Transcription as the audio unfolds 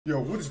Yo,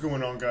 what is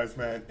going on, guys,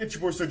 man? It's your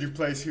boy Sergi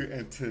Plays here,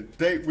 and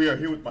today we are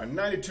here with my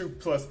 92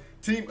 plus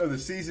team of the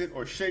season,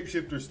 or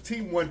Shapeshifters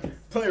Team 1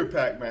 player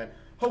pack, man.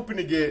 Hoping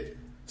to get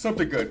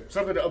something good,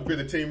 something to upgrade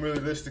the team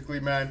realistically,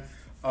 man.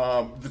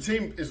 The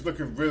team is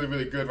looking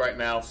really good right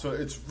now, so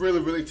it's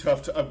really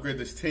tough to upgrade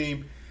this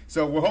team.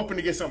 So we're hoping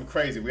to get something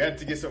crazy. We had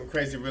to get something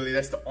crazy, really.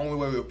 That's the only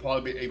way we'll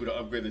probably be able to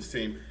upgrade this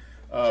team.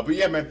 But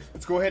yeah, man,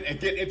 let's go ahead and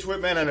get into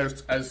it, man.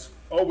 And as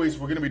always,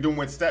 we're going to be doing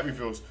win stat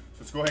reveals.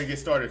 So let's go ahead and get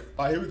started.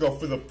 All right, here we go.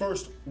 For the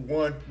first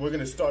one, we're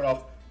going to start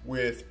off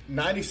with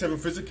 97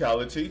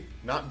 physicality.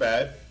 Not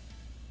bad.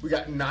 We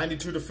got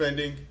 92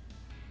 defending,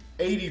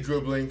 80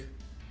 dribbling,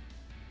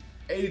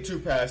 82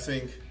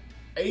 passing,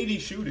 80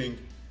 shooting,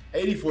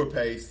 84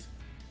 pace.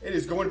 It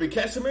is going to be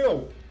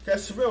Casemiro.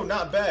 Casemiro,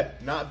 not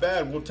bad. Not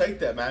bad. We'll take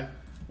that, man.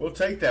 We'll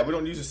take that. We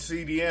don't use a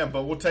CDM,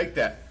 but we'll take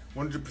that.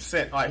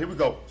 100%. All right, here we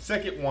go.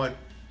 Second one.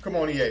 Come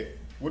on, EA.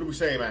 What are we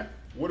saying, man?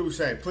 What are we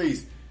saying?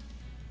 Please.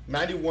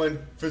 91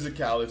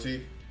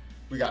 physicality.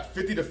 We got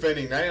 50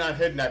 defending, 99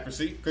 head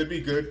accuracy. Could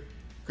be good.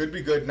 Could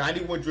be good.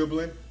 91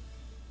 dribbling.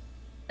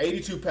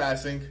 82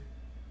 passing.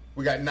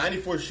 We got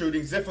 94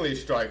 shooting. Definitely a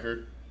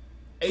striker.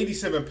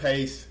 87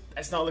 pace.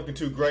 That's not looking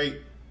too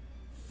great.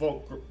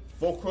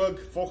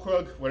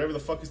 Fulkrug, whatever the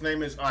fuck his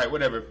name is. All right,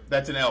 whatever.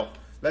 That's an L.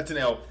 That's an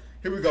L.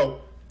 Here we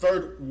go.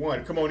 Third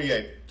one. Come on,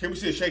 EA. Can we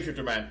see a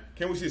shapeshifter, man?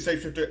 Can we see a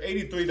shapeshifter?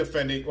 83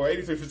 defending, or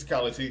 83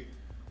 physicality.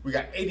 We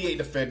got 88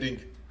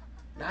 defending,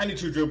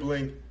 92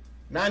 dribbling,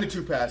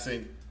 92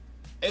 passing,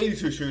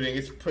 82 shooting.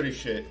 It's pretty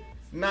shit.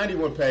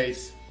 91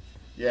 pace.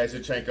 Yeah,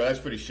 Zinchenko. That's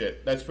pretty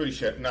shit. That's pretty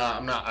shit. Nah,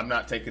 I'm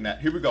not taking that.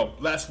 Here we go.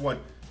 Last one.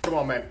 Come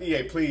on, man.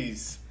 EA,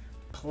 please.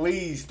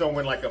 Please throw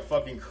in like a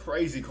fucking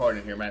crazy card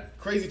in here, man.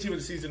 Crazy team of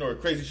the season or a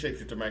crazy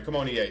shapeshifter, man. Come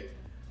on, EA.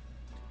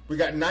 We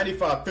got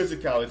 95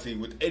 physicality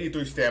with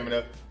 83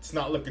 stamina. It's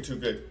not looking too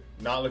good.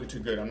 Not looking too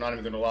good. I'm not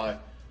even going to lie.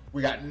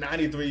 We got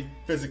 93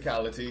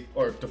 physicality,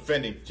 or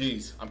defending.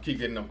 Jeez, I'm keep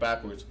getting them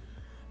backwards.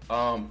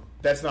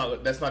 That's not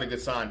a good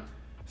sign.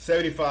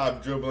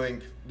 75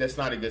 dribbling. That's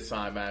not a good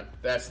sign, man.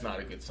 That's not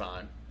a good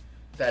sign.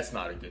 That's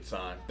not a good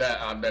sign.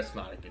 That's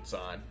not a good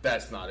sign.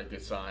 That's not a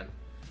good sign.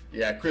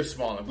 Yeah, Chris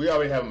Smalling. We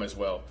already have him as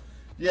well.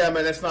 Yeah,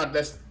 man. That's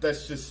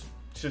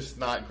just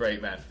not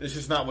great, man. It's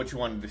just not what you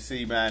wanted to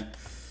see, man.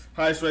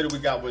 Highest rated we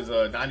got was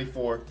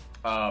 94.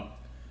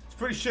 It's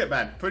pretty shit,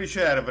 man. Pretty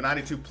shit out of a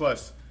 92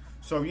 plus.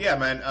 So yeah,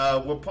 man.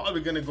 We're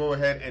probably gonna go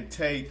ahead and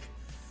take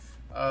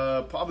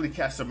probably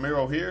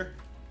Casemiro here.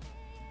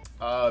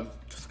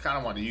 Just kind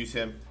of want to use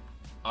him.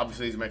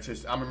 Obviously,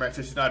 he's I'm a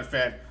Manchester United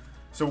fan,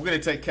 so we're gonna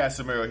take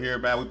Casemiro here,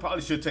 man. We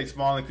probably should take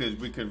Smalling because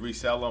we could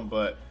resell him,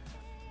 but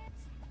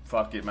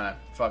fuck it, man.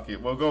 Fuck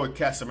it. We'll go with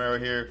Casemiro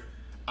here.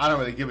 I don't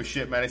really give a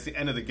shit, man. It's the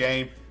end of the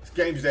game. This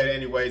game's dead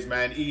anyways,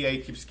 man. EA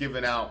keeps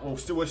giving out.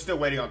 We're still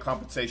waiting on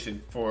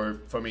compensation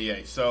from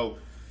EA. So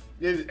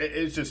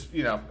it's just,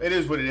 you know, it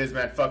is what it is,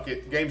 man. Fuck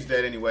it. Game's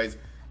dead anyways.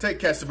 Take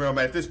Casemiro,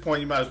 man. At this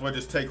point, you might as well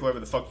just take whoever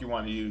the fuck you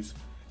want to use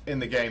in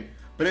the game.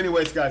 But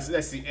anyways, guys,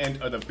 that's the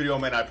end of the video,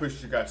 man. I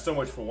appreciate you guys so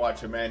much for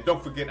watching, man.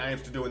 Don't forget, I am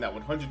still doing that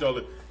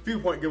 $100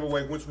 viewpoint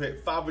giveaway once we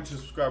hit 500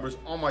 subscribers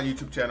on my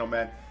YouTube channel,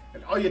 man.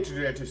 And all you have to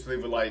do is just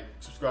leave a like,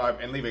 subscribe,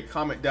 and leave a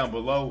comment down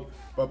below.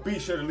 But be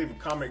sure to leave a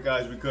comment,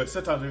 guys, because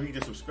sometimes if you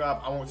just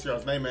subscribe, I won't see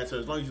y'all's name, man. So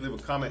as long as you leave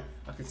a comment,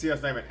 I can see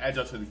y'all's name and add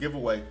y'all to the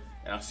giveaway.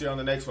 And I'll see you on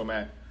the next one,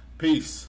 man. Peace.